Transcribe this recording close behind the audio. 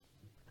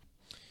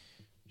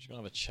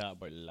gonna have a chat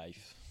about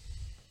life.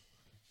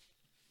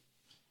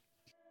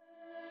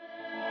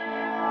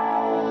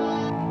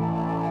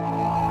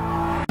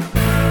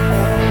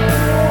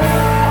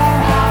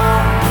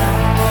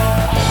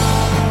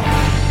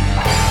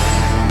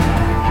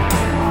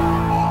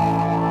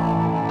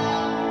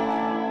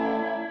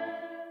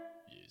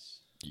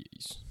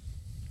 Yes.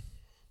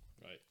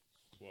 Right.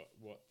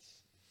 What?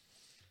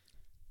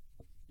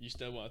 You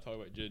still want to talk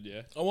about Jude,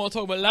 yeah? I want to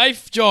talk about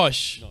life,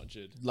 Josh. Not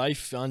Jude.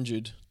 Life and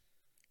Jude.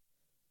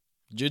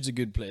 Jude's a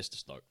good place to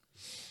start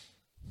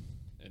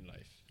In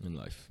life. in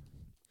life.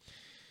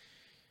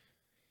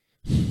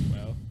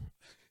 Well,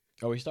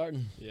 Are we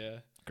starting? yeah.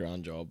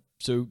 Grand job.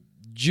 So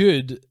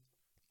Jude,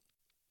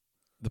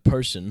 the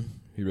person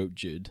who wrote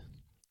Jude,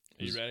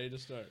 Are you ready to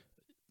start?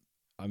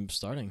 I'm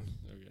starting.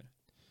 Okay.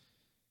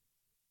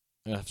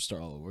 I have to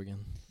start all over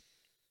again.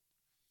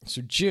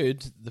 So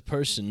Jude, the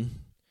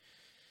person,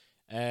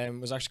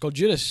 was actually called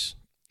Judas,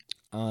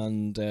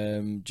 and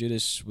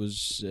Judas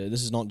was.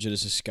 This is not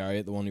Judas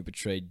Iscariot, the one who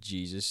betrayed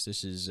Jesus.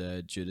 This is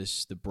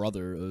Judas, the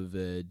brother of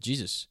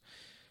Jesus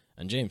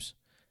and James,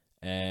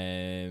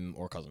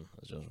 or cousin,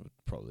 as I would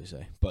probably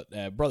say,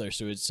 but brother.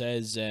 So it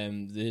says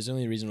the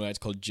only reason why it's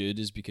called Jude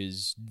is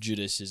because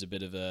Judas is a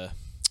bit of a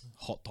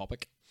hot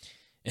topic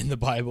in the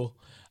Bible,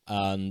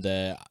 and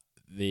the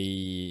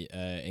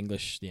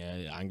English,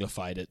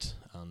 anglified it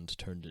and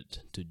turned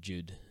it to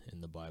Jude in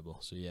the Bible.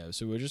 So yeah,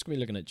 so we're just going to be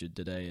looking at Jude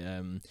today.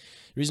 The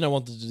reason I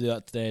wanted to do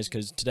that today is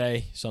because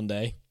today,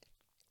 Sunday,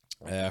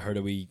 I heard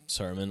a wee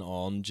sermon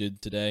on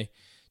Jude today,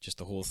 just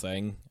the whole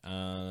thing,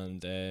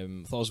 and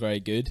thought it was very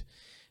good.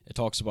 It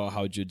talks about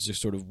how Jude's a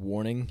sort of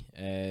warning,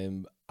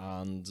 and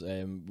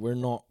we're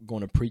not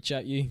going to preach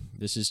at you.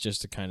 This is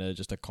just a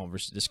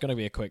conversation. It's going to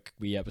be a quick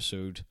wee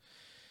episode,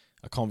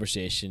 a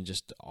conversation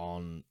just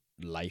on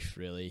life,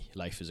 really,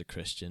 life as a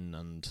Christian,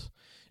 and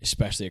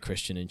especially a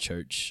Christian in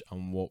church,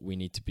 and what we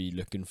need to be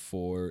looking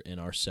for in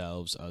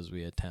ourselves as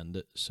we attend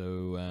it.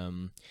 So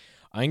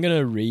I'm going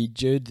to read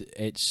Jude.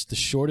 It's the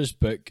shortest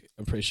book,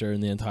 I'm pretty sure,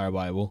 in the entire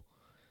Bible.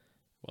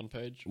 One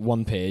page?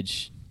 One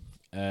page.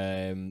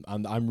 And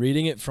I'm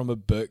reading it from a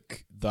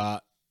book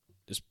that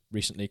just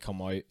recently come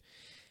out.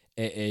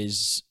 It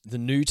is the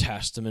New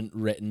Testament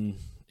written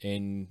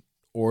in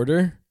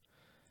order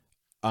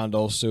and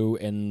also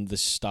in the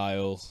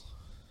style.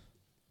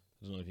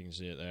 I don't know if you can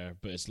see it there,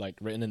 but it's like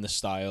written in the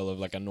style of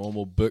like a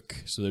normal book.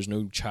 So there's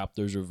no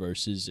chapters or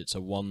verses. It's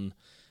a one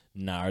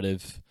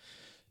narrative,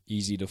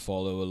 easy to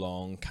follow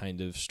along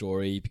kind of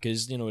story,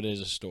 because, you know, it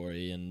is a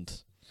story.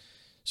 And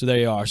so there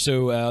you are.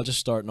 So I'll just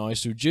start now.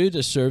 So Jude,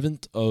 a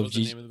servant of What's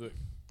the name of the book?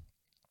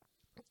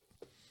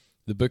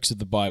 The books of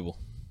the Bible.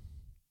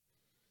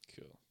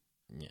 Cool.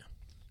 Yeah.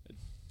 The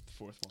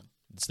fourth one.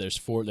 There's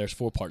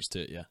four parts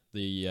to it, yeah.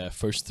 The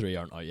first three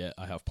aren't out yet.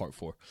 I have part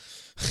 4.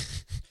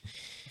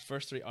 The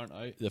first three aren't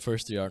out. The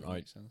first 3 aren't out,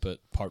 Makes sense. but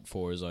part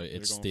 4 is out. They're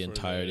It's going the for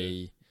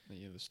entirety.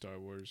 The Star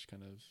Wars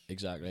kind of.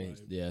 Exactly.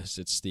 vibe. Yes,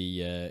 it's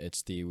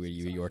the where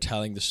you are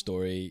telling the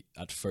story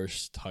at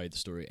first, how the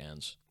story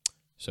ends.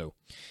 So,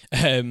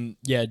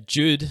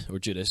 Jude, or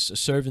Judas, a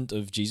servant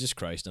of Jesus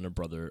Christ and a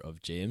brother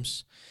of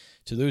James,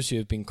 to those who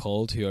have been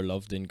called, who are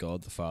loved in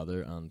God the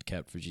Father and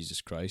kept for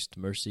Jesus Christ,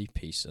 mercy,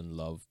 peace, and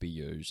love be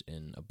yours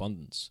in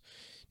abundance.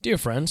 Dear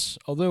friends,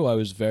 although I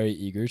was very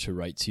eager to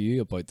write to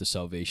you about the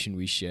salvation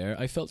we share,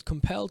 I felt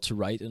compelled to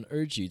write and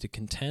urge you to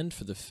contend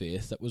for the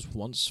faith that was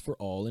once for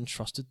all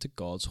entrusted to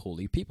God's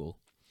holy people.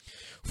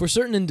 For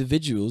certain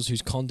individuals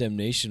whose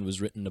condemnation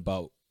was written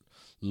about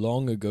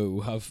long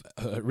ago have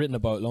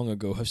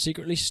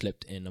secretly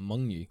slipped in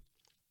among you.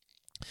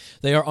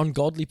 They are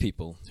ungodly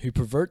people who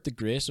pervert the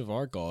grace of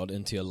our God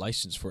into a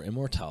license for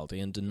immortality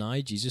and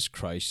deny Jesus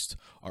Christ,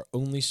 our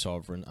only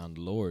sovereign and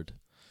Lord.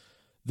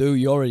 Though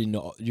you already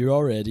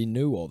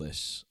know all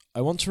this,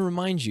 I want to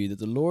remind you that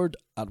the Lord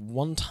at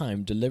one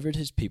time delivered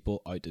his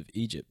people out of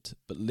Egypt,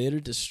 but later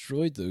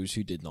destroyed those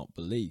who did not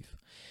believe.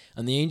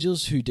 And the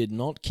angels who did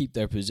not keep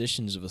their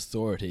positions of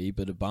authority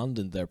but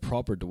abandoned their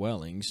proper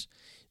dwellings,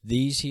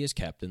 these he has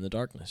kept in the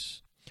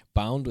darkness,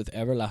 bound with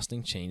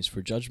everlasting chains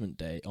for judgment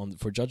on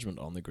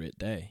the great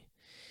day.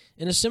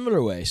 In a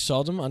similar way,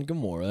 Sodom and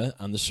Gomorrah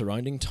and the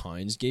surrounding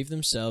towns gave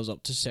themselves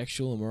up to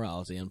sexual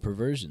immorality and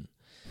perversion.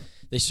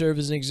 They serve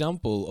as an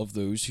example of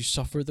those who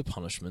suffer the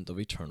punishment of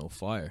eternal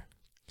fire.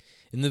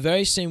 In the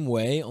very same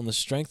way, on the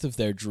strength of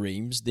their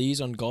dreams, these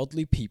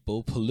ungodly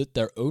people pollute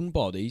their own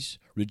bodies,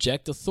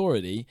 reject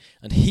authority,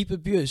 and heap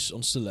abuse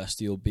on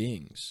celestial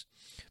beings.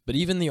 But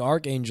even the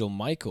archangel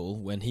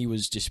Michael, when he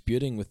was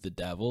disputing with the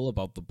devil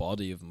about the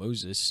body of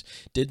Moses,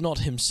 did not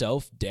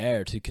himself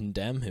dare to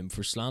condemn him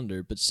for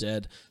slander, but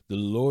said, "The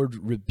Lord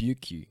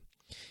rebuke you."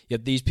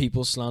 Yet these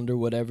people slander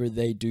whatever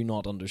they do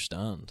not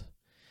understand.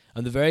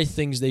 And the very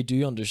things they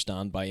do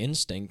understand by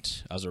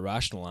instinct, as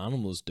irrational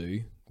animals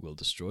do, will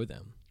destroy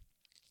them.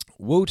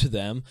 Woe to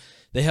them!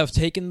 They have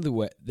taken the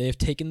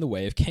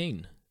way of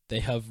Cain. They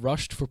have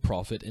rushed for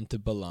profit into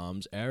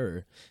Balaam's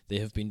error. They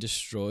have been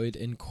destroyed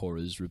in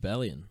Korah's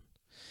rebellion.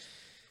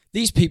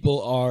 These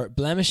people are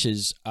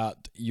blemishes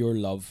at your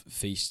love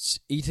feasts,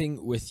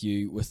 eating with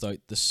you without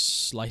the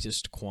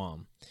slightest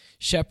qualm.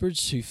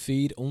 Shepherds who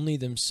feed only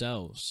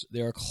themselves.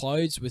 They are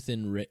clouds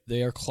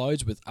they are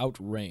clouds without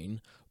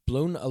rain,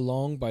 blown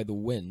along by the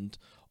wind,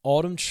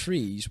 autumn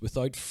trees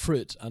without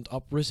fruit and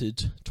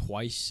uprooted,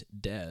 twice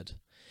dead.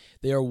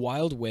 They are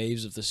wild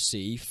waves of the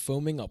sea,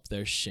 foaming up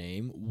their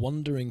shame,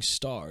 wandering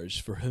stars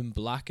for whom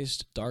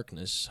blackest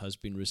darkness has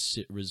been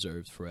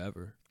reserved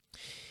forever.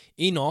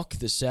 Enoch,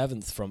 the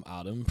seventh from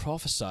Adam,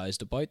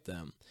 prophesied about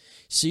them.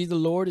 See, the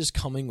Lord is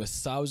coming with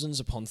thousands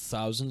upon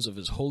thousands of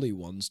his holy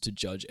ones to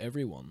judge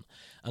everyone,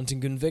 and to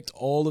convict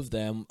all of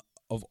them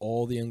of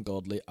all the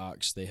ungodly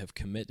acts they have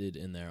committed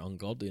in their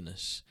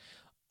ungodliness,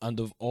 and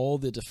of all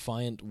the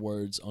defiant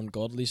words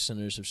ungodly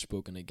sinners have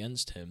spoken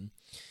against him.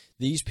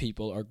 These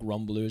people are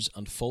grumblers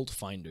and fault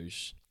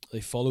finders. They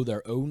follow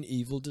their own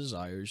evil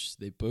desires,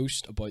 they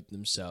boast about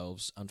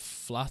themselves, and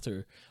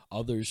flatter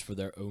others for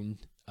their own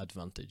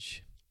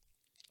advantage.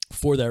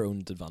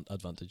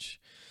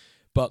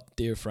 But,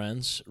 dear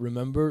friends,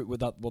 remember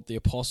what the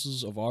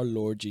apostles of our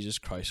Lord Jesus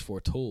Christ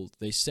foretold.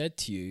 They said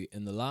to you,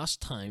 in the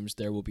last times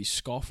there will be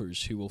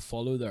scoffers who will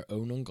follow their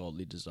own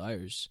ungodly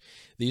desires.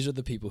 These are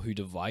the people who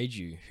divide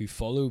you, who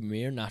follow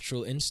mere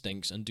natural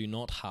instincts and do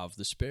not have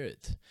the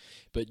Spirit.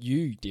 But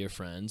you, dear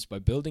friends, by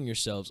building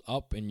yourselves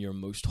up in your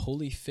most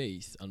holy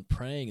faith and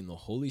praying in the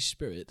Holy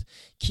Spirit,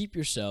 keep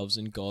yourselves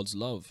in God's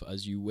love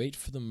as you wait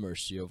for the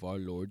mercy of our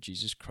Lord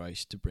Jesus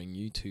Christ to bring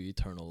you to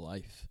eternal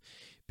life.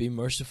 Be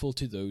merciful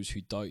to those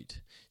who doubt.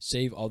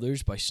 Save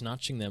others by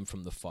snatching them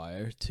from the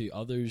fire. To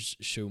others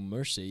show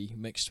mercy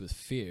mixed with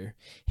fear,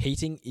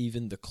 hating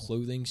even the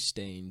clothing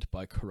stained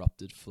by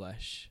corrupted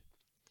flesh.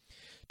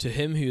 To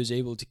him who is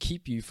able to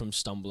keep you from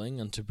stumbling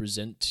and to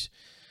present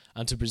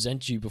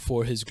you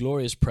before his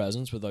glorious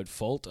presence without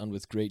fault and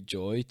with great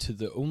joy, to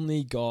the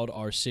only God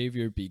our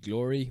Saviour be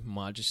glory,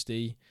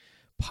 majesty,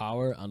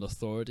 power, and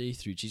authority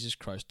through Jesus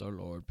Christ our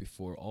Lord,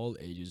 before all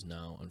ages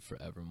now and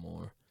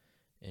forevermore.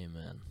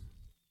 Amen.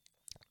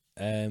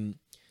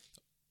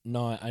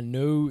 Now, I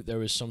know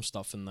there is some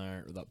stuff in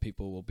there that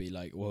people will be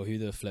like, well, who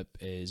the flip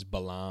is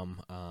Balaam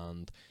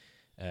and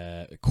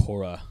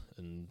Korah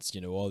and,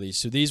 all these.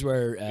 So these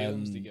were...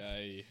 Balaam's the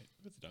guy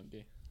with the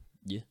donkey.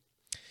 Yeah.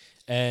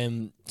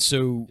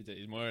 So...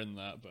 He's more than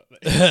that, but...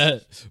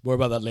 more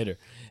about that later.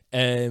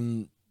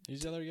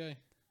 Who's the other guy?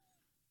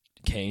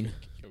 Cain.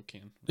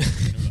 Cain. I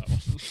know that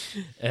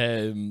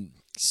one.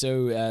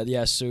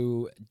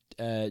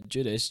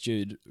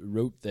 Jude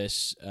wrote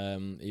this.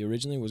 He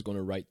originally was going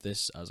to write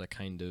this as a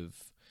kind of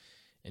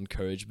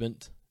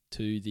encouragement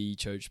to the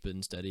church, but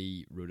instead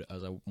he wrote it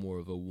as more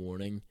of a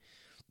warning.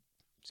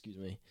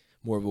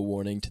 More of a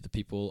warning to the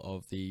people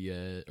of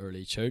the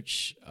early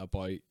church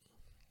about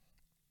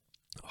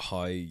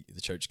how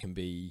the church can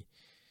be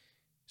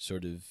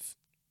sort of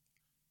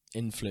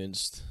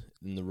influenced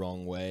in the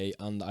wrong way.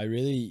 And I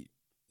really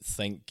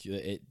think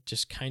that it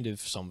just kind of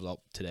sums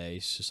up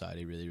today's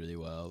society really, really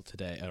well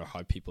today, or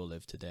how people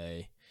live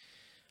today,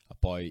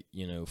 about,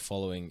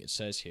 following. It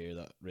says here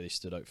that really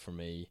stood out for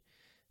me,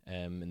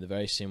 in the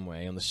very same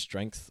way, on the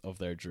strength of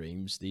their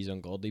dreams, these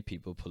ungodly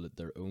people pollute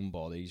their own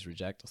bodies,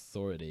 reject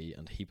authority,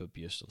 and heap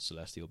abuse on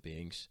celestial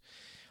beings.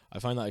 I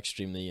find that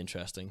extremely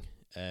interesting,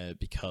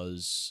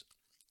 because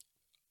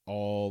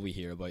all we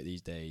hear about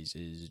these days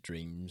is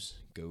dreams.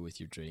 Go with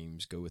your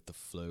dreams, go with the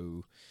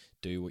flow,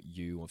 do what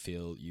you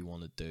feel you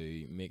want to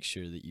do, make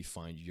sure that you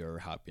find your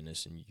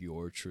happiness and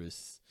your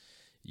truth.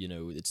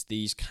 It's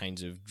these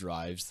kinds of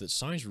drives that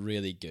sounds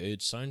really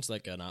good, sounds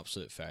like an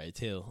absolute fairy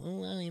tale.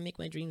 Oh, well, you make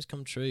my dreams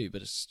come true,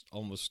 but it's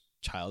almost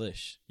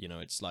childish.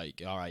 It's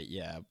like, all right,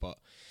 yeah, but...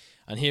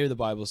 And here the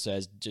Bible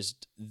says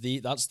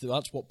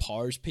that's what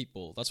powers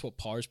people. That's what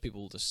powers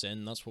people to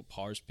sin. That's what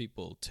powers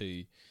people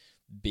to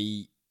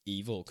be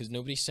evil, because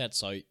nobody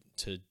sets out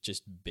to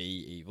just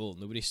be evil.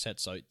 Nobody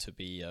sets out to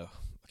be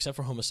except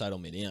for homicidal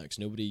maniacs.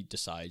 Nobody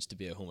decides to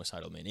be a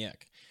homicidal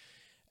maniac,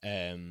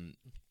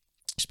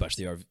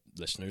 especially our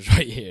listeners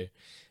right here.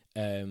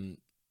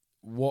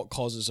 What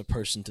causes a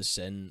person to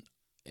sin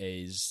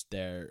is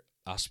their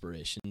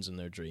aspirations and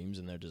their dreams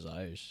and their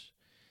desires.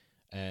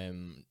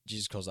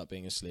 Jesus calls that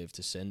being a slave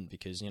to sin,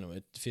 because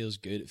it feels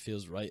good, it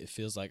feels right, it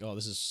feels like, oh,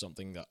 this is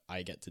something that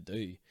I get to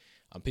do,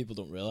 and people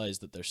don't realize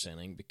that they're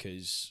sinning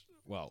because,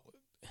 well,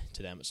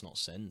 to them it's not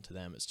sin. To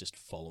them it's just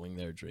following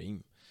their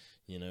dream,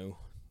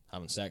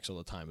 having sex all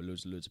the time with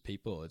loads of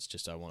people. It's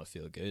just, I want to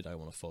feel good, I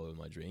want to follow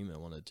my dream, I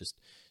want to just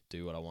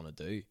do what I want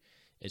to do.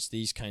 It's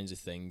these kinds of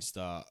things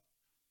that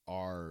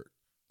are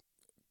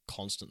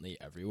constantly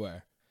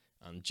everywhere,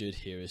 and Jude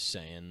here is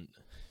saying,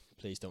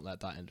 please don't let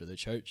that enter the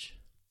church.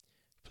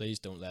 Please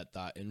don't let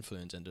that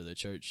influence enter the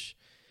church.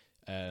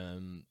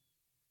 But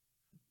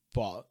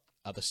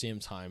at the same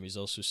time, he's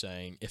also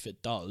saying, if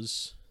it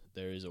does,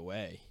 there is a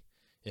way.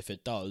 If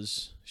it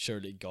does,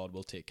 surely God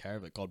will take care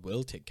of it. God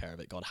will take care of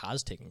it. God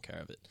has taken care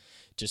of it.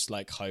 Just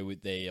like how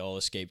they all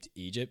escaped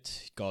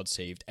Egypt, God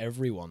saved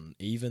everyone,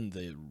 even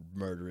the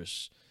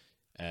murderous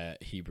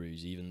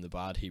Hebrews, even the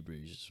bad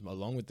Hebrews,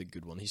 along with the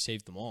good one. He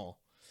saved them all.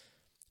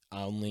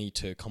 only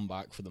to come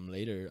back for them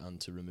later and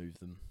to remove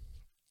them.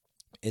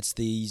 It's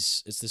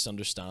this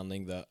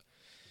understanding that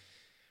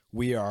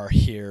we are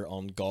here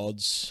on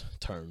God's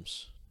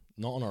terms,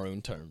 not on our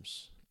own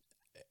terms.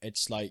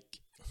 It's like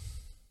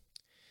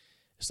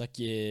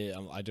yeah,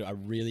 I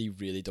really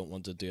really don't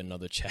want to do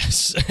another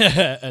chess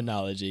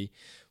analogy,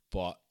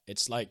 but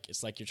it's like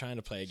you're trying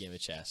to play a game of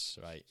chess,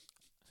 right?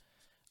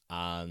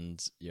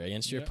 And you're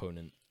against your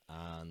opponent,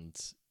 and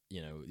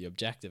the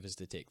objective is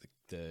to take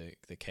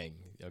the king,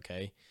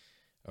 okay,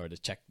 or to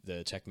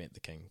checkmate the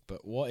king.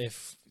 But what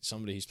if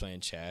somebody who's playing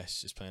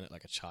chess is playing it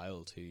like a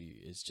child who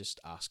is just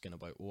asking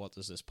about, well, what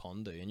does this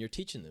pawn do? And you're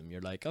teaching them.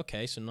 You're like,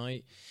 okay, so now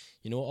you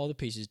know what all the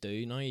pieces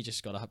do. Now you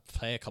just gotta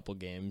play a couple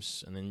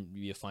games, and then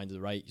you find the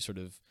right sort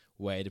of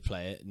way to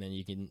play it, and then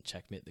you can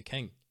checkmate the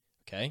king,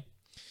 okay?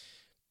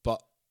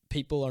 But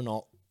people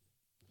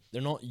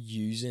they're not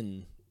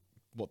using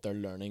what they're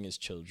learning as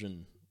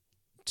children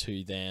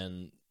to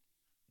then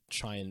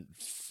try and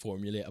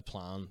formulate a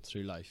plan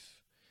through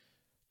life.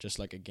 Just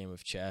like a game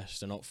of chess,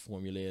 they're not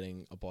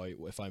formulating about,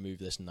 if I move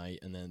this knight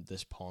and then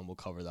this pawn will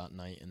cover that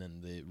knight, and then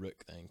the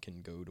rook then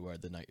can go to where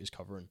the knight is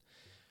covering.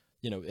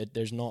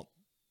 There's not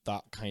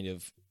that kind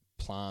of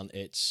plan.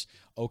 It's,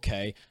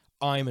 okay,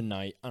 I'm a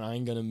knight and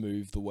I'm going to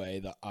move the way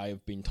that I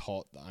have been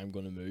taught that I'm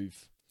going to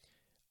move.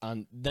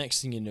 And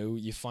next thing you know,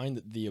 you find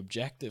that the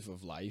objective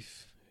of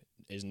life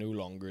is no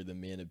longer the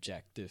main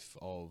objective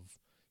of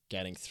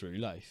getting through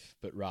life,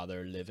 but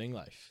rather living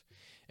life.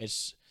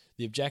 It's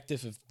the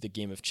objective of the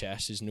game of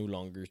chess is no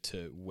longer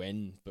to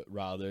win, but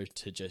rather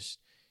to just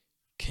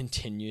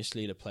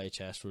continuously to play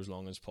chess for as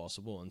long as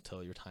possible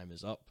until your time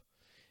is up.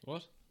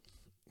 What?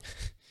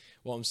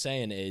 What I'm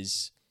saying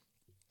is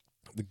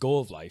the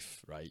goal of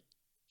life, right,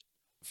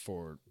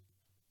 for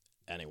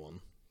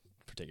anyone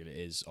particularly,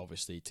 is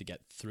obviously to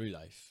get through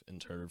life in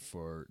terms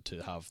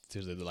to have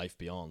the life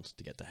beyond,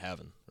 to get to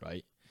heaven,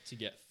 right? To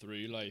get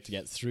through life. To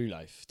get through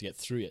life, to get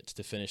through it,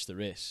 to finish the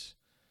race,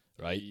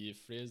 right? You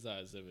phrase that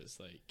as if it's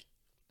like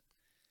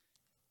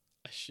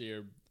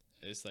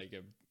it's like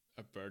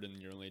a burden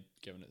you're only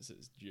giving it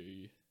its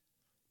due.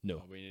 No.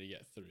 Oh, we need to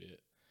get through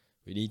it.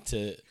 We need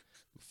to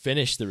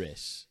finish the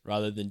race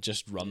rather than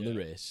just run the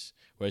race.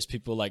 Whereas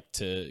people like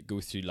to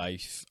go through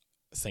life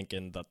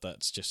thinking that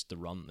that's just the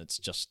run, it's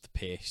just the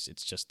pace,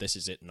 it's just, this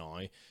is it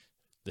now.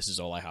 This is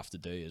all I have to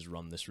do is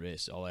run this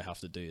race. All I have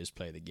to do is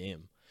play the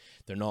game.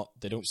 They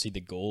don't see the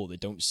goal. They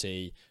don't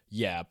say,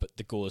 yeah, but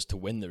the goal is to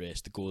win the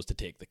race. The goal is to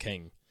take the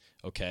king.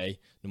 Okay?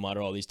 No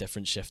matter all these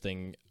different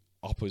shifting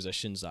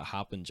oppositions that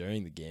happen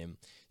during the game,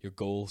 your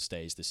goal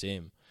stays the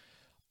same.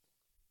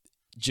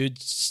 Jude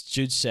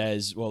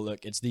says, well,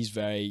 look, it's these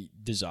very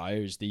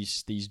desires,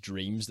 these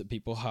dreams that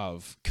people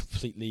have,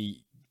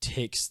 completely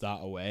takes that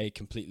away.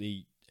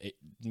 Completely, it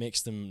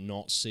makes them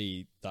not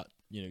see that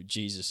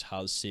Jesus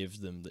has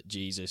saved them, that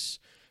Jesus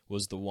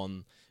was the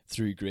one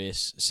through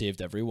grace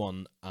saved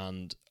everyone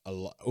and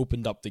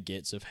opened up the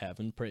gates of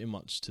heaven pretty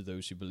much to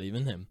those who believe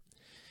in him.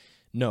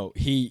 No,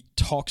 he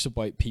talks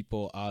about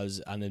people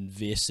as an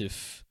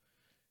invasive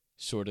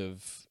sort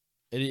of.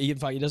 In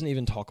fact, he doesn't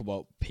even talk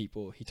about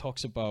people. He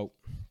talks about,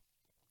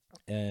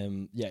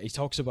 he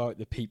talks about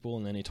the people,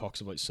 and then he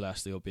talks about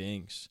celestial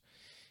beings.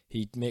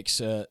 He makes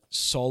a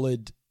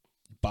solid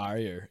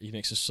barrier. He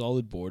makes a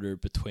solid border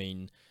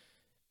between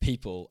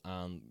people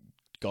and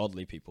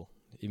godly people.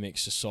 He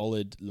makes a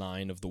solid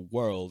line of the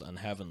world and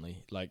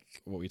heavenly, like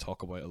what we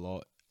talk about a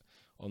lot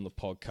on the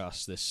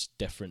podcast, this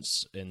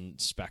difference in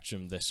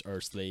spectrum, this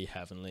earthly,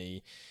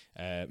 heavenly,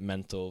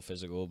 mental,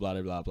 physical, blah,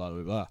 blah, blah, blah,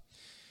 blah,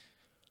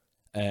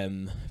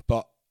 blah.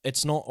 But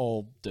it's not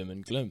all doom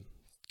and gloom,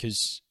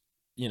 because,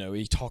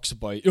 he talks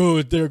about,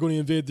 they're going to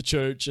invade the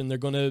church and they're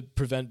going to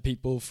prevent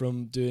people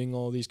from doing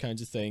all these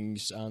kinds of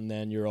things, and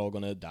then you're all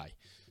going to die.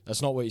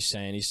 That's not what he's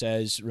saying. He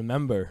says,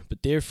 remember,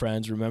 but dear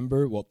friends,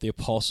 remember what the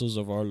apostles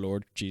of our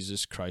Lord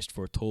Jesus Christ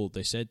foretold.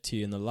 They said to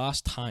you, in the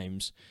last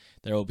times,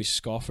 there will be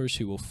scoffers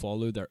who will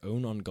follow their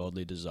own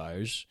ungodly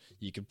desires.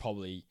 You could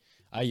probably,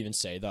 I even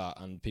say that,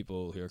 and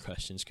people who are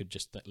Christians could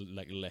just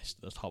list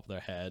at the top of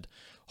their head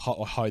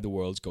how the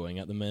world's going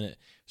at the minute.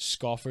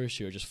 Scoffers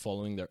who are just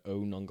following their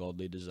own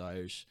ungodly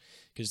desires.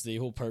 Because the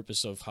whole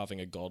purpose of having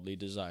a godly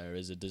desire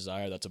is a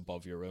desire that's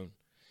above your own.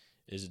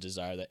 Is a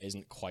desire that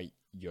isn't quite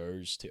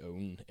yours to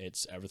own.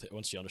 It's everything.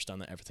 Once you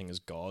understand that everything is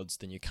God's,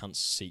 then you can't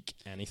seek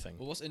anything.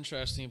 Well, what's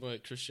interesting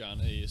about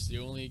Christianity is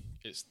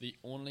it's the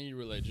only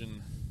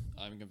religion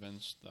I'm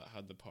convinced that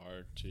had the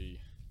power to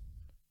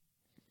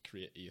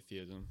create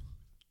atheism.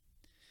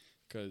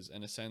 Because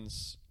in a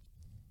sense,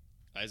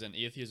 as in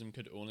atheism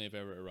could only have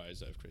ever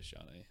arisen out of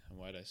Christianity. And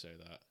why do I say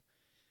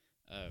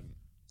that?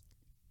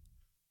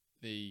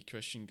 The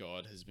Christian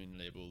God has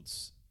been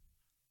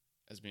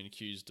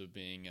accused of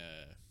being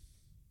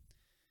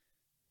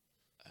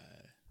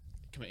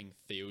committing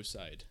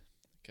theocide,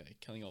 okay,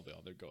 killing all the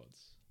other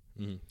gods.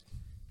 Mm-hmm.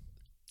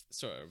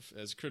 Sort of,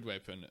 as a crude way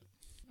of putting it,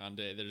 and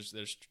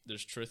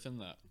there's truth in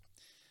that.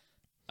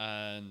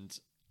 And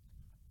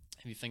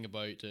if you think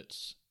about it,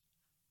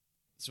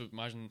 so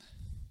imagine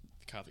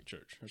the Catholic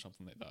Church or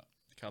something like that.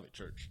 The Catholic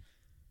Church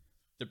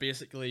they're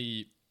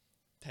basically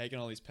taking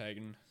all these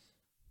pagan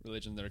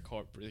religion, they're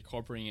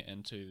incorporating it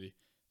into the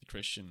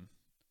Christian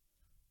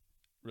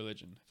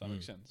religion, if that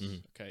makes sense.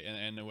 Okay,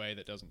 in a way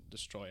that doesn't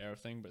destroy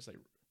everything, but it's like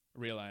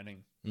realigning.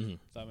 If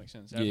that makes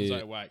sense. Everything's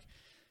out of whack.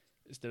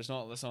 It's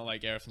not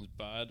like everything's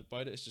bad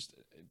about it. It's just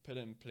put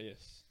it in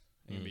place.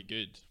 It can be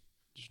good.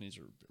 Just needs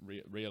to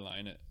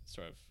realign it,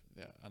 sort of.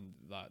 Yeah, and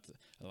that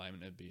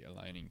alignment would be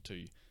aligning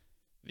to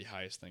the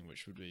highest thing,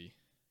 which would be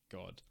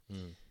God.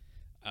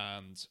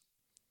 And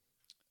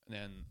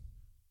then,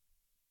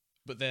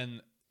 but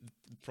then the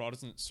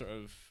Protestants sort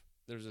of,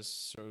 there's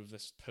this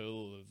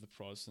pull of the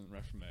Protestant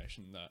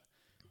Reformation that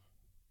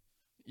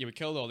we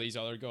killed all these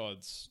other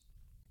gods,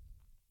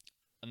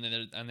 and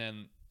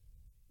then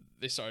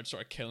they started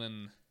sort of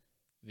killing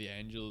the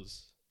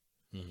angels.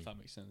 If that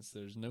makes sense.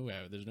 There's no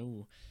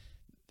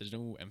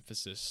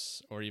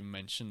emphasis or even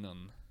mention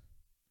on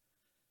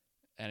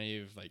any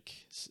of like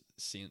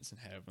saints in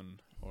heaven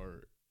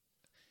or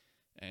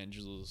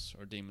angels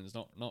or demons.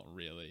 Not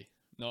really.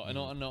 Not in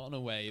a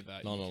way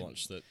that not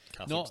much that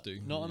Catholics do.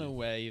 Not in a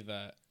way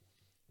that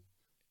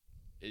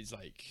is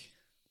like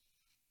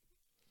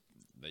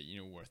that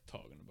worth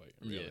talking about.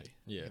 Really.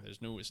 Yeah.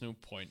 There's no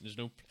point. There's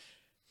no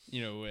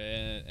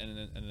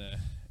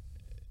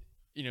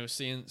and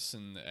saints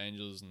and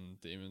angels and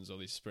demons, all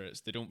these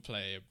spirits, they don't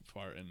play a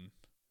part in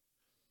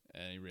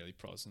any really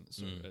Protestant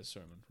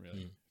sermon,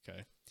 really.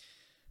 Okay.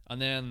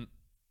 And then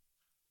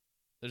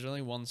there's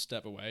only one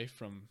step away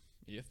from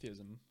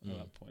atheism at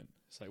that point.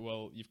 It's like,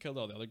 well, you've killed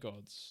all the other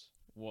gods.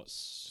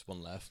 What's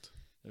one left?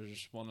 There's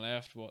just one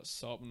left. What's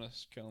stopping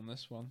us killing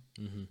this one?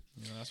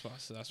 That's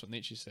what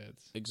Nietzsche said.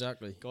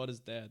 Exactly. God is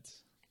dead.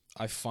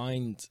 I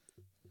find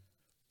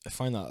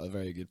that a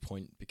very good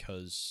point,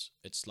 because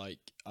it's like,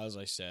 as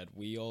I said,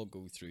 we all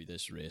go through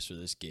this race or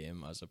this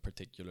game as a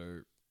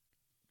particular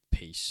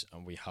piece,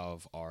 and we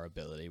have our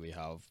ability, we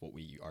have what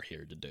we are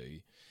here to do.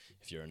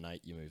 If you're a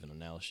knight, you move in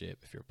an L shape.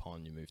 If you're a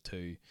pawn, you move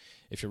 2.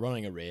 If you're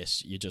running a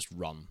race, you just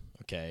run,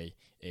 okay?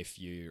 If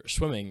you're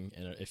swimming,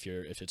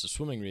 if it's a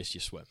swimming race, you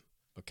swim,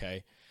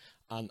 okay?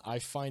 And I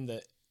find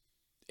that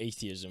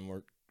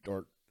atheism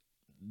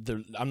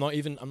I'm not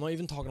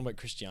even talking about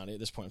Christianity at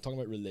this point. I'm talking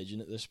about religion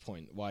at this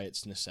point. Why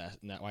it's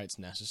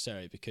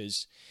necessary,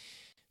 because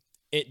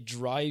it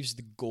drives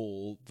the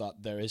goal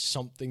that there is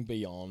something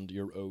beyond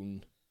your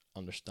own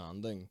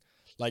understanding.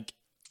 Like,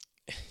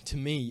 to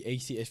me,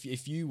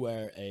 if you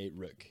were a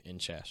rook in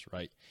chess,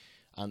 right?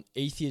 And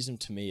atheism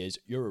to me is,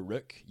 you're a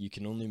rook. You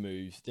can only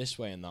move this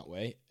way and that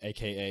way,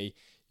 aka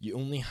you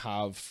only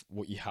have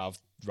what you have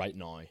right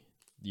now.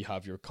 You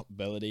have your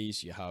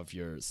abilities, you have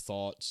your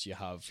thoughts,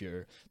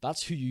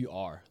 that's who you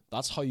are.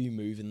 That's how you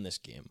move in this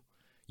game.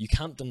 You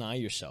can't deny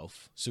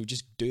yourself, so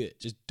just do it.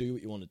 Just do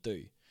what you want to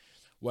do.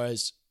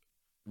 Whereas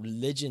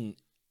religion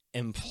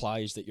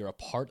implies that you're a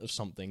part of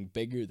something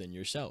bigger than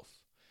yourself.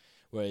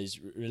 Whereas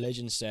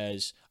religion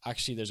says,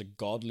 actually, there's a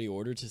godly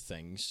order to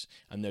things,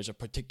 and there's a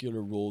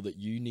particular role that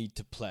you need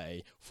to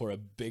play for a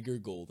bigger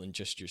goal than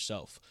just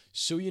yourself.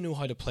 So you know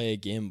how to play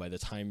the game by the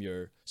time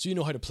you're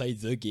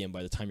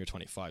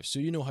 25. So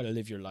you know how to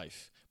live your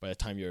life by the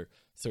time you're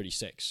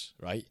 36,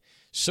 right?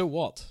 So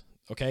what?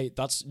 Okay,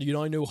 you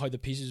now know how the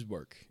pieces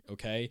work,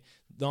 okay?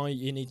 Now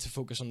you need to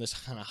focus on this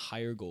kind of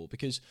higher goal,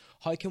 because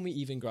how can we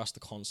even grasp the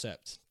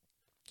concept?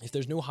 If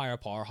there's no higher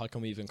power, how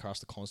can we even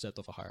grasp the concept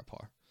of a higher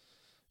power?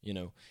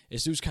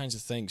 It's those kinds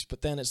of things.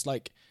 But then it's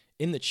like,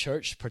 in the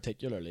church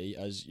particularly,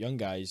 as young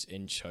guys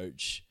in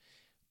church,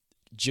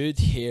 Jude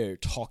here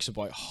talks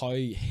about how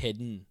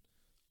hidden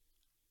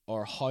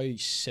or how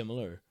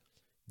similar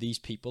these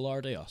people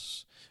are to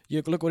us.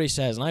 Look what he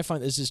says, and I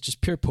find this is just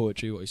pure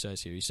poetry what he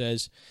says here. He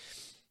says,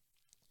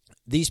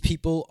 these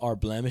people are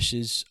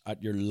blemishes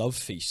at your love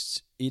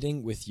feasts,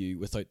 eating with you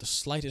without the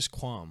slightest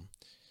qualm.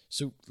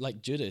 So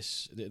like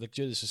Judas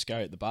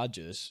Iscariot, the bad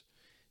Judas,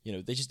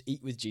 they just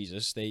eat with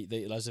Jesus. They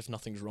as if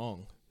nothing's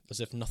wrong, as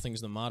if nothing's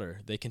the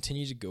matter. They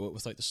continue to go it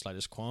without the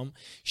slightest qualm.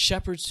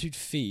 Shepherds who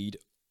feed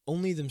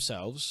only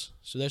themselves.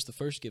 So there's the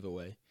first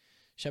giveaway.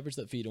 Shepherds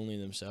that feed only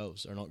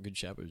themselves are not good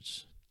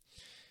shepherds.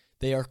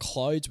 They are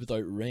clouds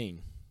without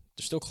rain.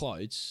 They're still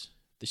clouds.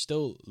 They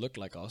still look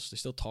like us. They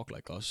still talk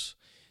like us.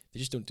 They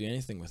just don't do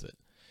anything with it.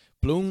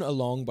 Blown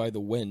along by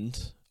the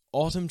wind,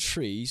 autumn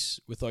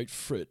trees without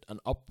fruit and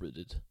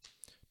uprooted,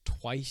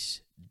 twice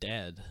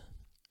dead.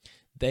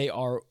 They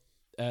are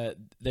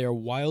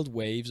wild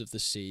waves of the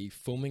sea,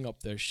 foaming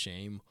up their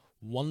shame,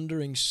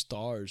 wandering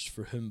stars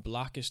for whom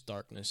blackest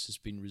darkness has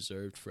been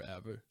reserved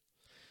forever.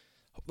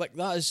 Like,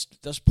 that's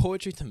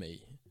poetry to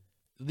me.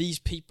 These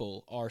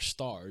people are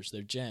stars.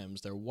 They're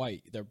gems. They're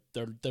white.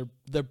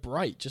 They're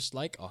bright, just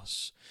like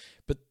us.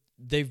 But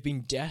they've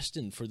been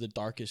destined for the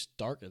darkest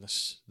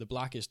darkness, the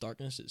blackest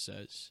darkness. It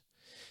says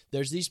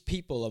there's these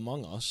people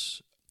among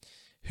us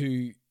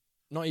who,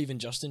 not even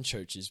just in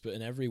churches, but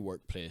in every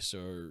workplace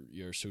or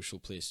your social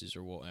places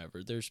or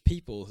whatever, there's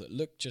people that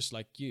look just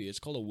like you. It's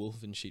called a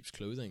wolf in sheep's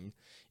clothing,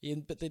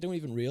 but they don't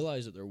even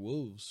realize that they're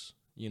wolves.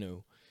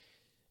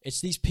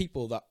 It's these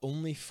people that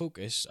only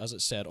focus, as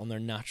it said, on their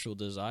natural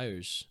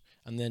desires.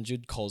 And then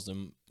Jude calls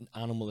them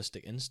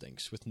animalistic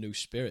instincts with no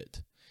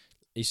spirit.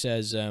 He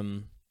says,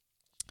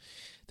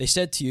 they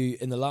said to you,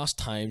 in the last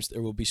times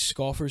there will be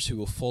scoffers who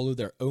will follow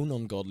their own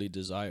ungodly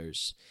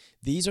desires.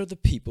 These are the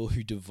people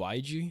who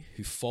divide you,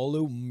 who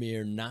follow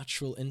mere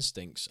natural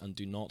instincts and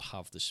do not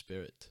have the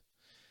Spirit.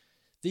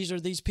 These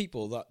are these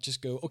people that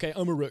just go, okay,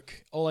 I'm a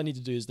rook. All I need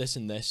to do is this,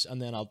 and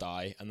then I'll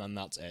die, and then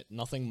that's it.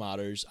 Nothing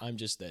matters. I'm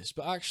just this.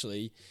 But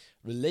actually,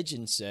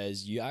 religion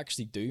says you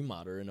actually do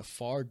matter in a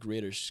far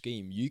greater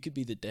scheme. You could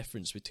be the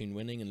difference between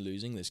winning and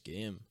losing this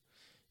game.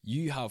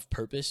 You have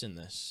purpose in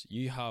this.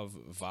 You have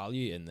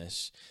value in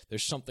this.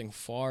 There's something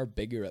far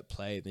bigger at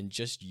play than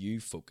just you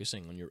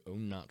focusing on your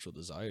own natural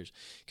desires.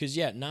 Because,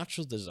 yeah,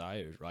 natural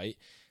desires, right?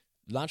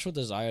 Natural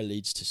desire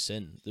leads to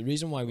sin. The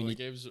reason why we need...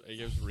 It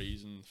gives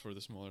reason for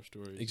the smaller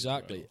stories.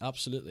 Exactly,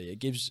 absolutely.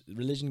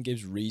 Religion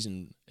gives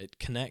reason. It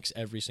connects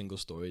every single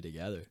story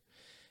together.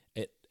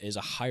 It is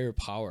a higher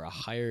power, a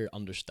higher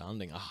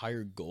understanding, a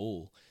higher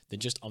goal than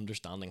just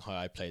understanding how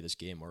I play this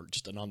game, or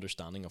just an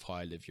understanding of how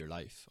I live your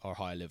life, or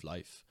how I live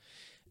life.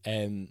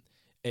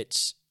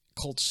 It's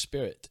called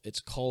spirit. It's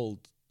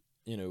called,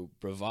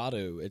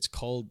 bravado. It's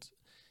called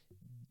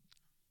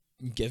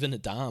giving a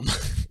damn.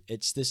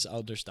 It's this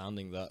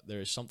understanding that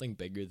there is something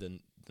bigger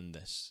than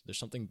this. There's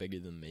something bigger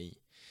than me.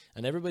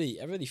 And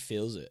everybody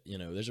feels it.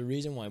 There's a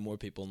reason why more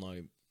people now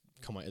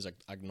come out as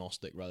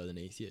agnostic rather than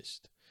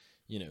atheist.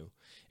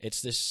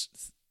 It's this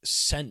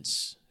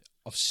sense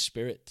of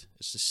spirit.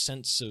 It's this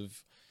sense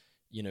of,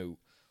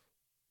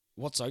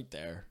 what's out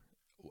there.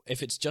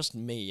 If it's just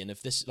me, and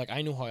if this,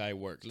 I know how I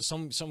work.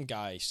 Some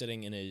guy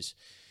sitting in his,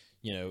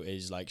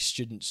 his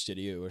student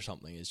studio or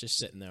something is just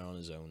sitting there on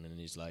his own, and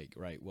he's like,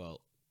 right,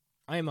 well,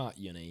 I'm at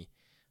uni.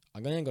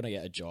 I'm gonna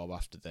get a job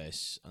after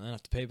this, and then I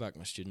have to pay back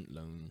my student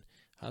loan.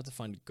 I have to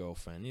find a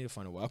girlfriend. I need to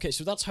find a wife. Okay,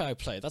 so that's how I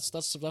play.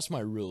 That's my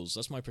rules.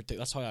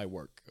 That's how I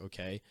work.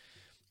 Okay.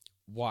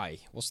 Why?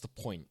 What's the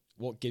point?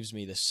 What gives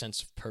me this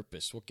sense of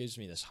purpose? What gives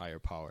me this higher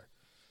power?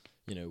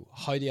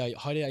 How do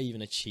I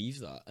even achieve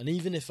that? And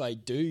even if I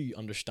do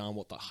understand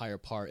what that higher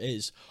power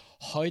is,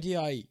 how do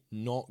I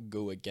not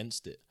go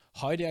against it?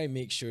 How do I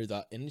make sure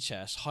that in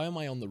chess, how am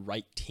I on the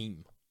right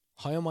team?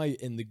 How am I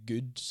in the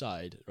good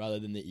side rather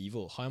than the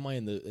evil? How am I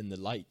in the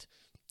light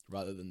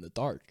rather than the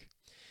dark?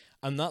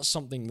 And that's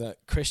something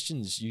that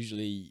Christians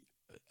usually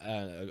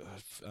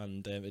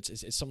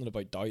it's something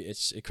about doubt.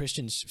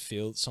 Christians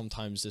feel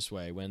sometimes this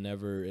way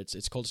whenever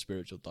it's called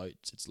spiritual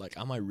doubt. It's like,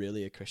 am I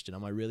really a Christian?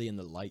 Am I really in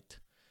the light?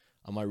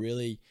 Am I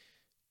really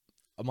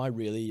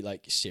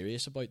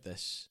serious about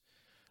this?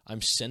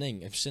 I'm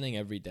sinning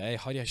every day.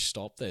 How do I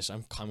stop this?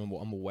 I'm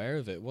aware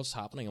of it. What's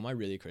happening? Am I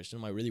really a Christian?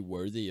 Am I really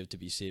worthy of to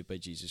be saved by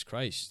Jesus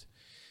Christ?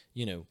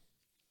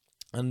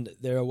 And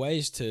there are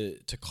ways to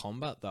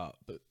combat that,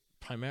 but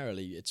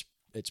primarily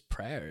it's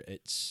prayer.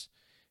 It's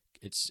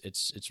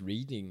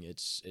reading.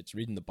 It's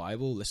reading the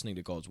Bible, listening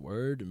to God's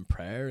word, and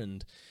prayer,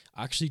 and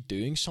actually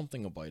doing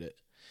something about it.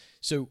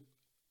 So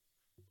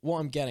what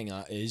I'm getting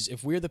at is,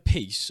 if we're the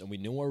peace and we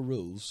know our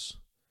rules,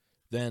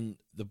 then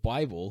the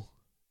Bible,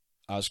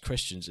 as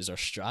Christians, is our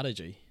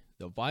strategy.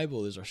 The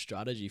Bible is our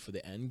strategy for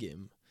the end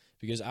game,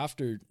 because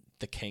after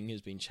the king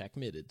has been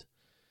checkmated,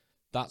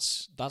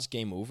 that's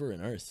game over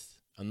in earth,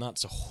 and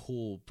that's a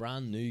whole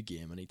brand new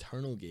game, an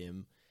eternal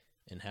game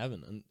in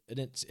heaven. And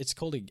it's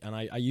called and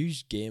I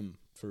use game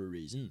for a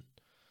reason.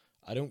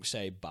 I don't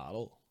say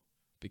battle,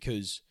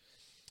 because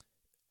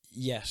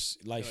yes,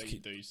 life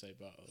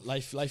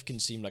can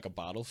seem like a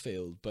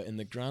battlefield, but in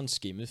the grand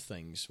scheme of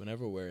things,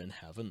 whenever we're in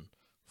heaven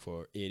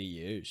for 80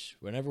 years,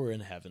 whenever we're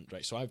in heaven,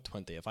 right, so I have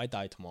 20, if I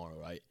die tomorrow,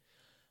 right,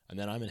 and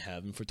then I'm in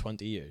heaven for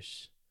 20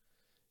 years,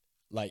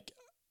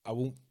 I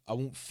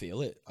won't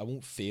feel it. I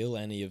won't feel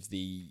any of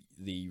the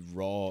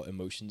raw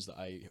emotions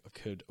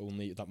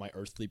that my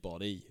earthly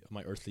body,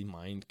 my earthly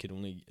mind could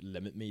only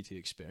limit me to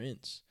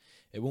experience.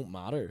 It won't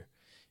matter.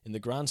 In the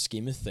grand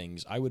scheme of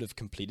things, I would have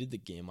completed the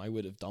game. I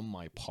would have done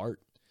my part.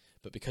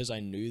 But because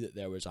I knew that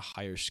there was a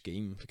higher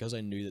scheme, because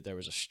I knew that there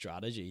was a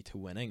strategy to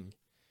winning,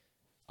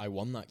 I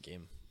won that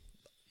game.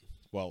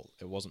 Well,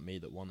 it wasn't me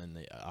that won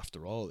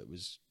after all. It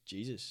was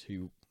Jesus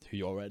who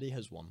already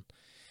has won.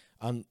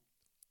 And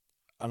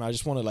I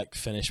just want to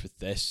finish with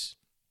this.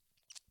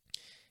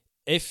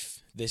 If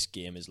this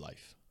game is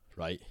life,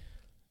 right,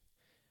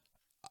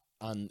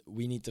 and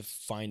we need to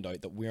find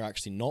out that we're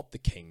actually not the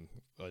king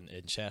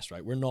in chess,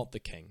 right? We're not the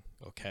king,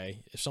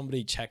 okay? If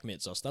somebody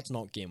checkmates us, that's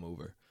not game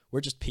over.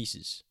 We're just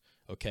pieces,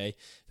 okay?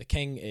 The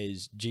king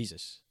is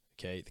Jesus,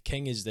 okay? The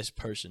king is this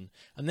person,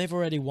 and they've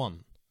already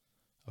won,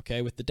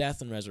 okay, with the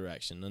death and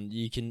resurrection. And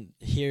you can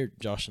hear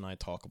Josh and I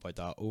talk about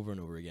that over and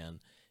over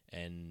again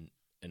in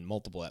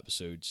multiple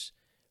episodes.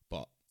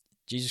 But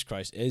Jesus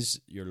Christ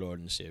is your Lord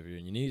and Savior,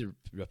 and you need to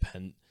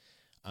repent,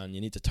 and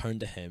you need to turn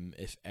to Him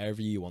if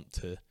ever you want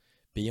to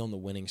be on the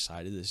winning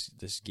side of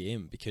this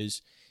game,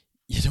 because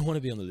you don't want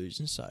to be on the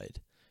losing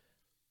side.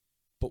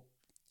 But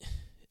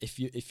if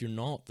you're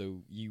not,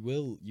 though, you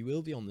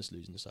will be on this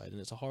losing side,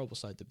 and it's a horrible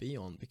side to be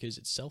on, because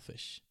it's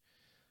selfish.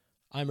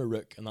 I'm a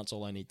rook, and that's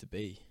all I need to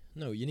be.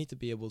 No, you need to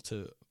be able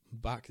to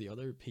back the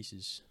other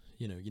pieces.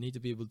 You know, you need to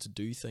be able to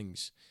do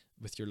things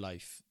with your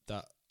life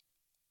that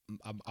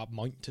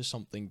amount to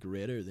something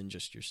greater than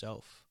just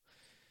yourself.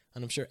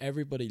 And I'm sure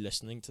everybody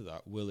listening to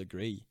that will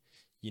agree.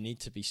 You need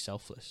to be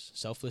selfless.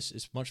 Selfless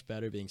is much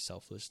better being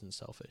selfless than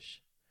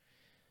selfish.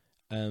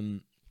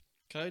 Can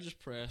I just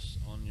press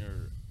on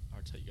your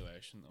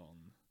articulation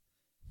on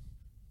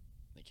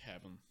like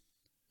heaven?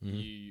 Mm-hmm.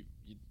 You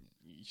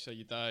say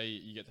you die,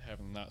 you get to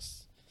heaven.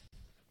 That's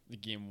the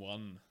game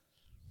won.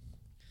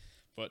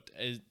 But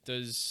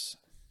does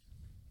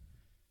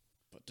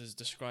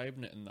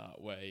describing it in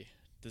that way,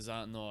 does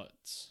that not,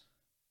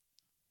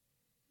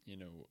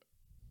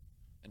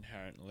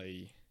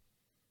 inherently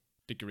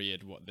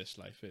degrade what this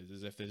life is,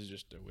 as if this is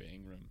just a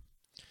waiting room?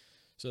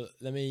 So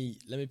let me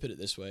put it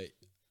this way.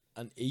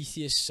 An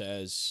atheist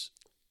says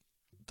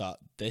that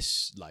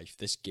this life,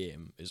 this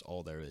game, is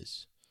all there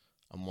is.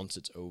 And once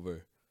it's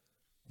over,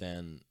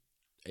 then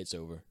it's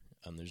over.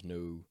 And there's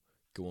no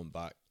going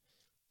back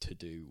to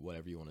do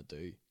whatever you want to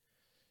do.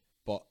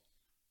 But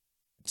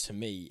to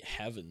me,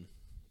 heaven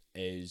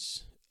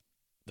is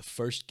the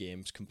first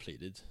game's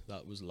completed.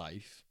 That was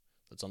life.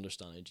 That's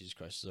understanding Jesus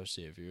Christ as our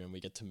Saviour. And we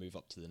get to move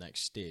up to the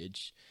next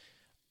stage.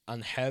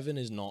 And heaven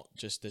is not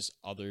just this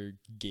other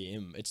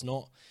game. It's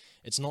not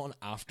an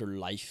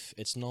afterlife.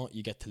 It's not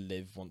you get to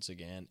live once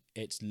again.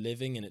 It's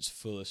living in its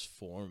fullest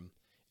form.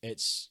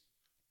 It's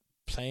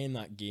playing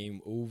that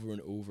game over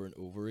and over and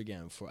over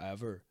again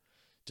forever.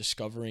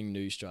 Discovering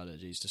new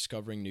strategies,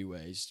 discovering new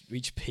ways.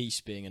 Each piece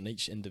being in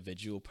each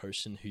individual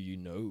person who you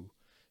know,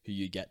 who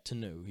you get to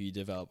know, who you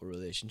develop a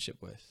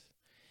relationship with.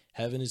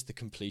 Heaven is the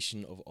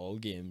completion of all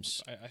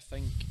games. I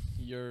think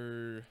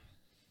the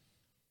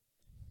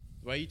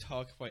way you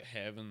talk about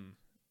heaven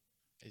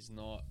is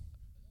not,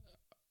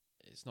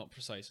 it's not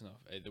precise enough.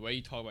 The way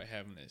you talk about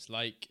heaven is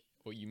like,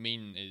 what you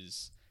mean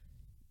is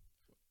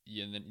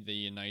the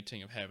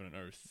uniting of heaven and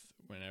earth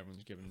when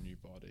everyone's given a new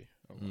body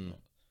or whatnot.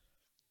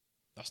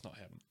 That's not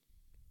heaven.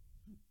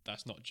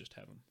 That's not just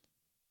heaven.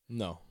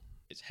 No.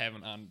 It's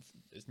heaven and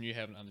it's new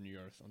heaven and the new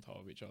earth on top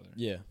of each other.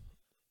 Yeah.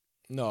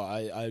 No,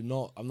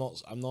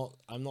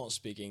 I'm not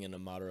speaking in a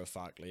matter of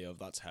factly of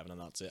that's heaven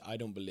and that's it. I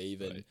don't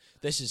believe in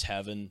this is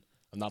heaven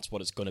and that's what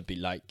it's going to be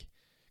like,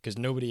 because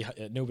nobody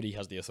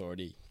has the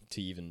authority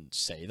to even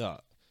say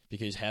that,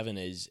 because heaven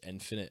is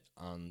infinite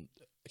and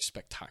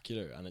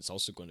spectacular, and it's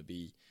also going to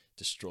be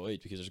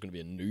destroyed because there's going to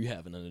be a new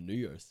heaven and a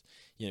new earth.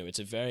 You know, it's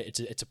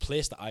a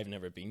place that I've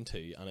never been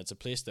to, and it's a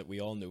place that we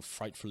all know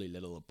frightfully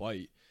little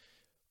about,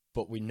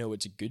 but we know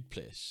it's a good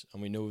place,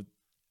 and we know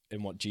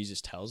in what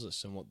Jesus tells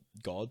us and what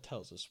God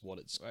tells us what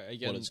it's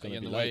going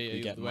to be like. We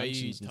get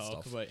mansions and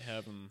stuff. About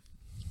heaven,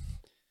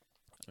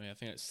 I mean, I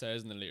think it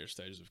says in the later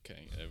stages of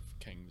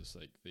kings,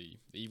 like the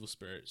evil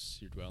spirits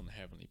who dwell in the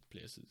heavenly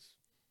places.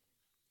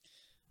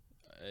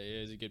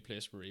 It is a good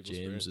place for evil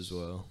spirits. James as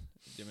well.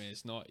 I mean,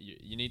 it's not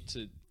you need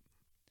to.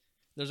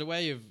 There's a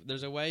way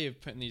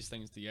of putting these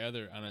things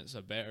together, and it's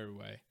a better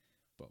way,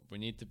 but we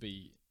need to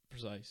be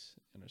precise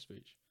in our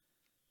speech.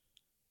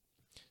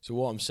 So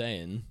what I'm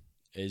saying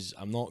is,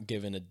 I'm not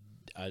giving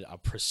a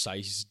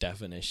precise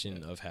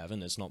definition of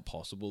heaven. It's not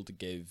possible to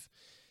give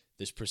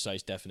this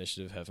precise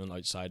definition of heaven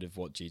outside of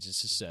what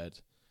Jesus has said.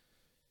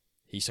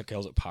 He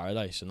calls it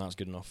paradise, and that's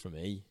good enough for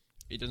me.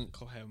 He doesn't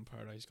call heaven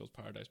paradise. He calls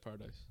paradise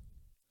paradise.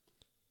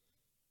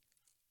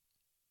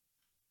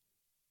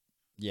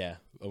 Yeah,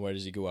 and where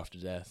does he go after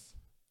death?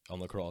 On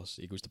the cross.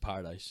 He goes to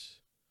paradise.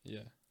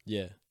 Yeah.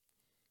 Yeah.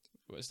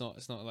 But it's not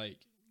like,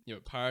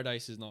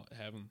 paradise is not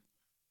heaven.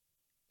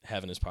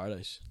 Heaven is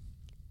paradise.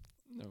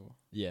 No.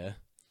 Yeah.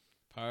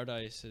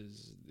 Paradise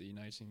is the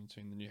uniting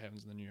between the new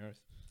heavens and the new earth.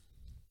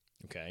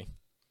 Okay.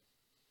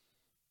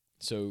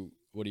 So,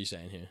 what are you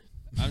saying here?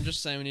 I'm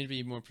just saying we need to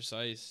be more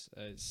precise.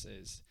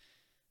 It's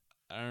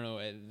I don't know,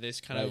 this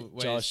kind of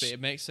way, Josh,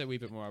 it makes it a wee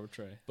bit more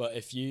arbitrary. But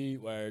if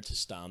you were to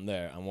stand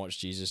there and watch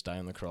Jesus die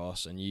on the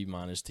cross, and you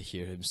managed to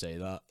hear him say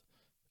that,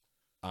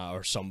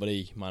 or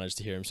somebody managed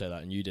to hear him say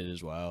that, and you did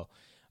as well,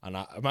 and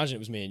I imagine it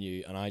was me and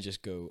you, and I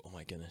just go, oh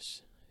my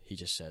goodness, he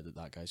just said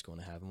that guy's going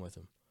to heaven with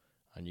him,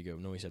 and you go,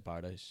 no, he said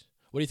paradise.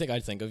 What do you think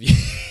I'd think of you?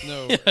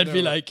 No, I'd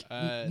be like,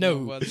 no.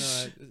 Well,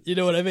 no, you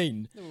know what I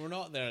mean? No, we're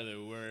not there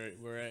though.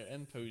 We're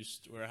in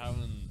post. We're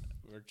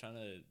trying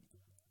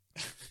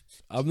to.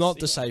 I'm not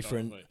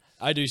deciphering.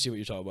 I do see what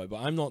you're talking about,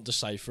 but I'm not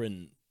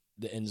deciphering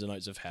the ins and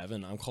outs of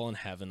heaven. I'm calling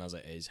heaven as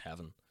it is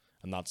heaven,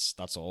 and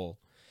that's all.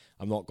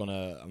 I'm not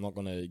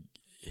gonna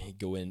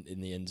go in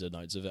the ins and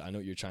outs of it. I know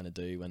what you're trying to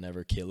do.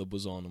 Whenever Caleb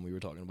was on and we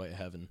were talking about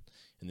heaven,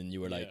 and then you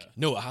were like,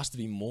 no, it has to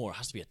be more. It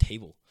has to be a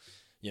table.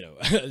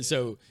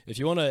 So if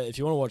you wanna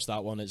watch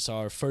that one, it's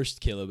our first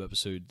Caleb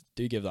episode.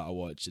 Do give that a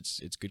watch.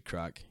 It's good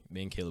crack.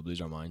 Me and Caleb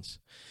lose our minds.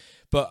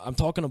 But I'm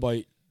talking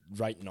about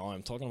right now.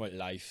 I'm talking about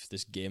life.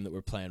 This game that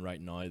we're playing right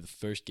now, the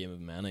first game of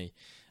many.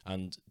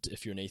 And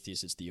if you're an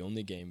atheist, it's the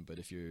only game. But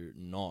if you're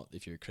not,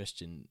 if you're a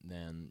Christian,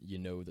 then you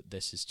know that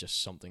this is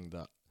just something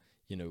that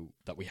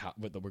that we have,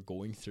 that we're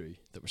going through.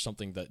 That we're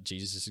something that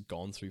Jesus has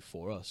gone through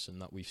for us,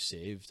 and that we've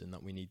saved, and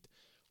that we need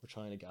We're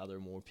trying to gather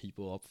more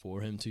people up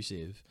for him to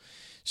save.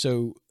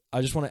 So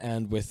I just want to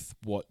end with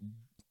what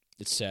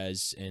it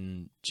says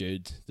in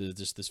Jude,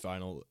 this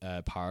final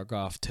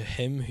paragraph. To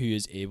him who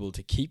is able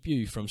to keep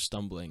you from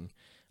stumbling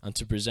and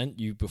to present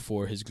you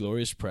before his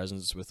glorious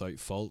presence without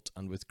fault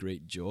and with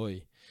great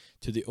joy.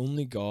 To the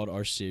only God,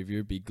 our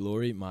Saviour, be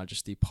glory,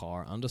 majesty,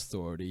 power, and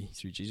authority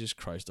through Jesus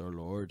Christ our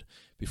Lord,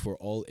 before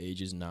all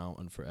ages, now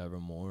and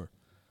forevermore.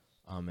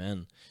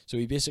 Amen. So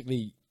he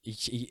basically,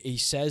 he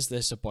says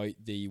this about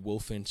the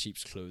wolf in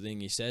sheep's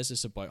clothing. He says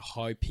this about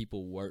how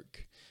people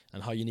work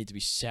and how you need to be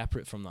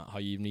separate from that, how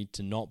you need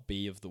to not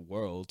be of the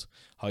world,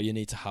 how you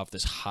need to have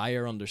this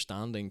higher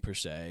understanding, per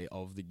se,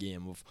 of the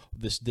game, of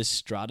this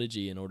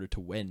strategy in order to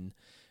win,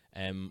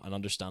 and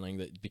understanding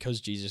that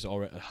because Jesus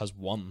already has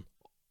won,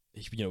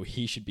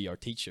 he should be our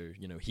teacher.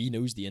 He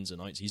knows the ins and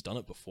outs. He's done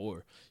it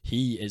before.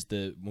 He is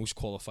the most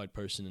qualified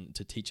person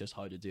to teach us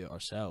how to do it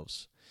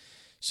ourselves.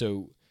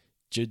 So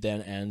Jude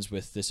then ends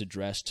with this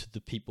address to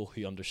the people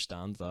who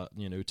understand that,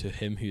 to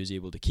him who is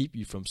able to keep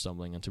you from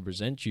stumbling and to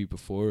present you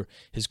before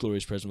his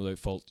glorious presence without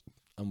fault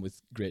and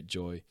with great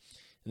joy.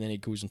 And then he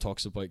goes and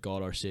talks about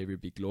God, our Saviour,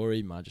 be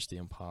glory, majesty,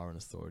 and power and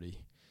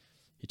authority.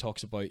 He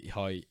talks about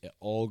how it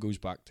all goes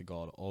back to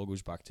God, it all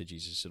goes back to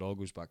Jesus, it all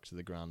goes back to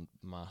the grand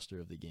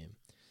master of the game.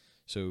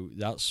 So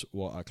that's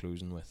what I'm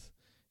closing with.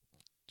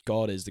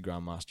 God is the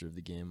grand master of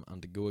the game,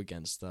 and to go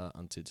against that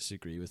and to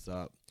disagree with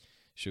that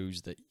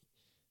shows that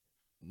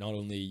not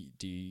only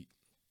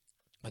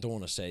I don't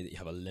want to say that you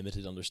have a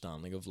limited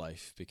understanding of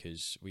life,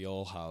 because we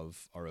all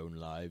have our own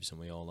lives and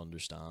we all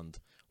understand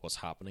what's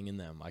happening in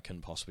them. I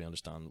couldn't possibly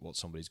understand what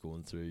somebody's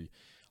going through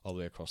all the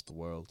way across the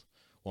world.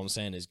 What I'm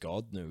saying is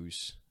God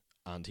knows,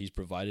 and he's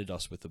provided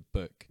us with a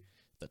book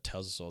that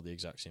tells us all the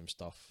exact same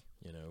stuff.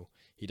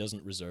 He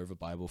doesn't reserve a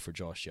Bible for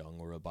Josh Young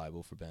or a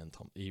Bible for Ben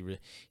Thompson.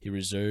 He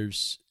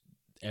reserves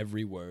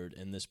every word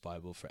in this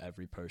Bible for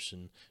every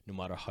person, no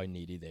matter how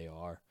needy they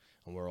are,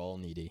 and we're all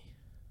needy.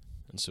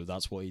 And so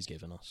that's what he's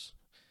given us.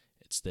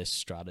 It's this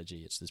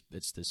strategy. It's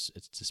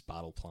this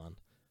battle plan,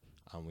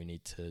 and we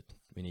need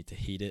to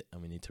heed it,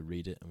 and we need to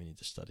read it, and we need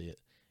to study it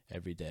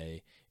every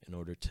day in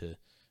order to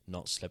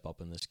not slip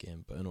up in this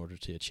game, but in order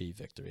to achieve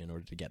victory, in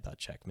order to get that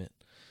checkmate.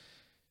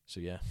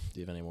 So yeah, do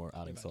you have any more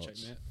adding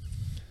thoughts? Checkmate.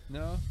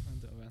 No, I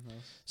don't have anything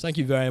else. Thank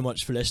you very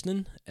much for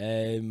listening.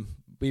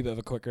 Wee bit of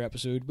a quicker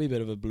episode, wee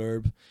bit of a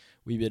blurb,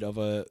 wee bit of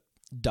a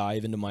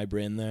dive into my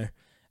brain there.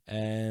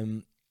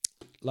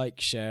 Like,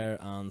 share,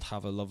 and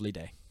have a lovely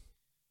day.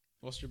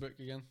 What's your book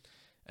again?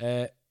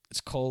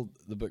 It's called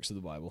The Books of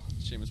the Bible.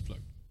 Shameless plug.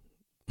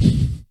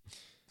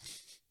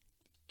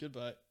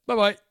 Goodbye.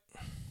 Bye-bye.